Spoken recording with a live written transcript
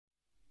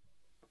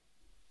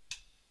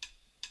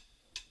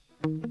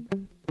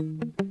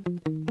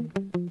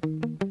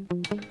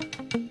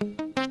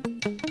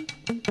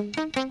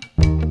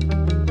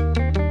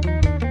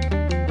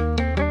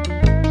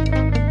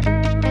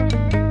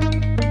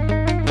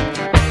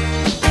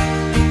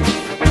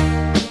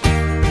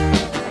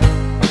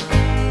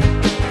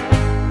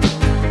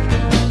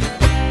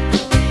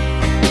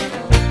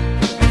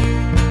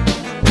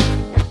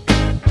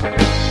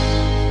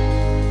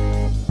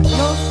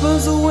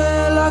Burns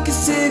away like a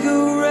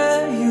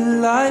cigarette.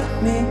 You light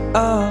me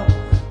up,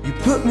 you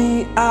put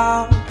me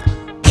out,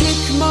 kick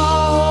my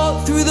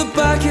heart through the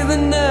back of the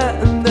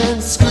net, and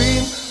then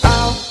scream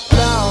out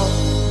loud.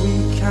 We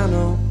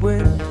cannot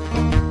win,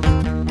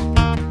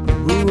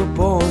 we were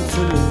born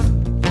to lose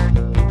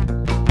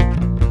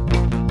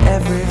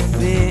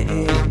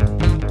everything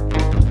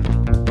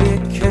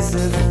because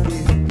of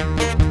you.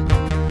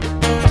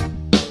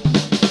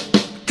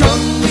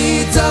 Gun me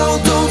down,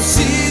 don't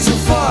seize your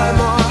fire.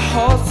 My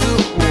heart's at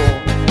war,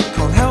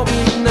 can't help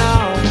me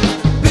now.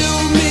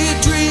 Build me a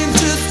dream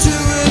just to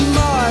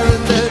admire,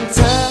 and then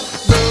tear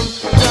them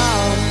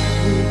down.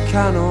 We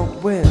cannot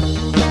win,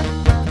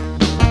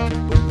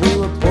 but we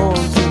were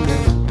born to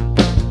live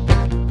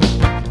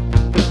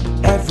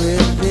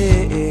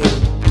everything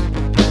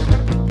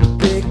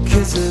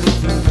because of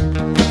you.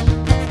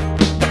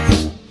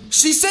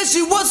 She said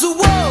she wants the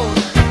world,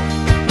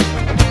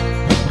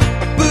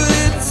 but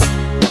it's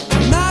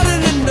not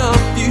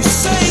enough. You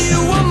say you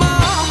want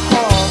my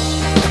heart,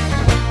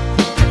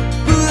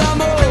 but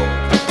I'm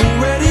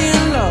already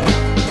in love.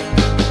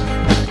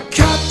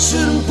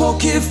 Catching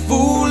pocket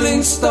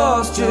fooling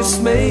stars,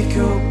 just make a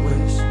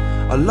wish.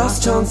 A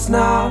last chance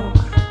now.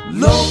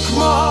 Lock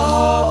my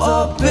heart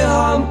up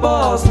behind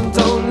bars and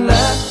don't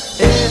let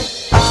it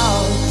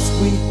out, 'cause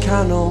we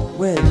cannot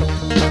win.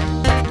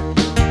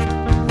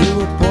 We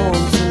were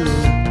born to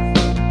lose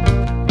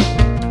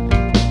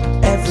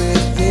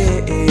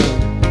everything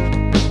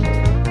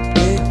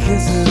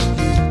because of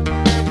you.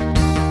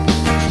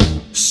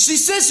 She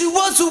says she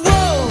wants the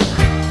world,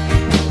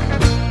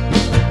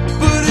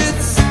 but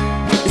it's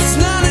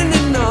not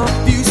enough.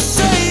 You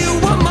say you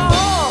want my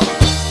heart,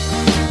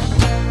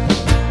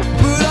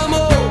 but I'm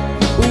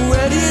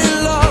already in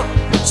love.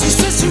 She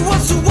says she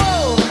wants the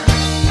world,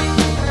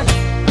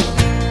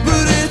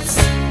 but it's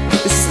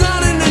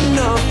not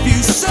enough. You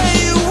say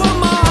you want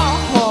my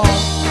heart,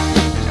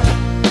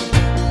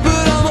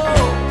 but I'm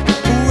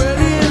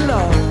already in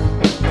love.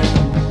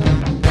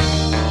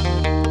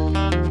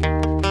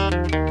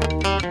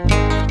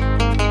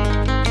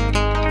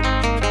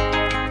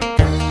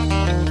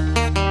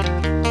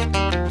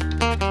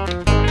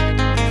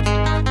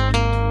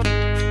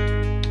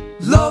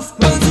 Love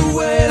burns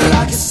away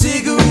like a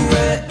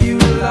cigarette. You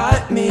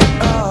light me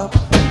up,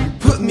 you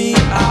put me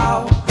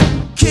out,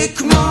 kick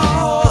my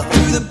heart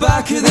through the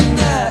back of the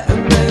net,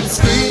 and then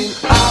scream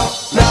out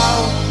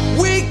loud.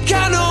 We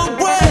cannot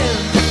win,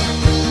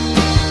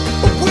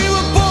 we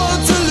were born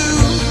to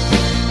lose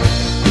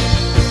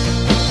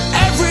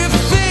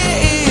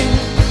everything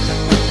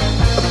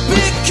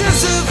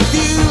because of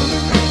you.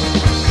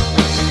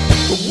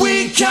 We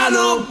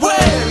cannot win.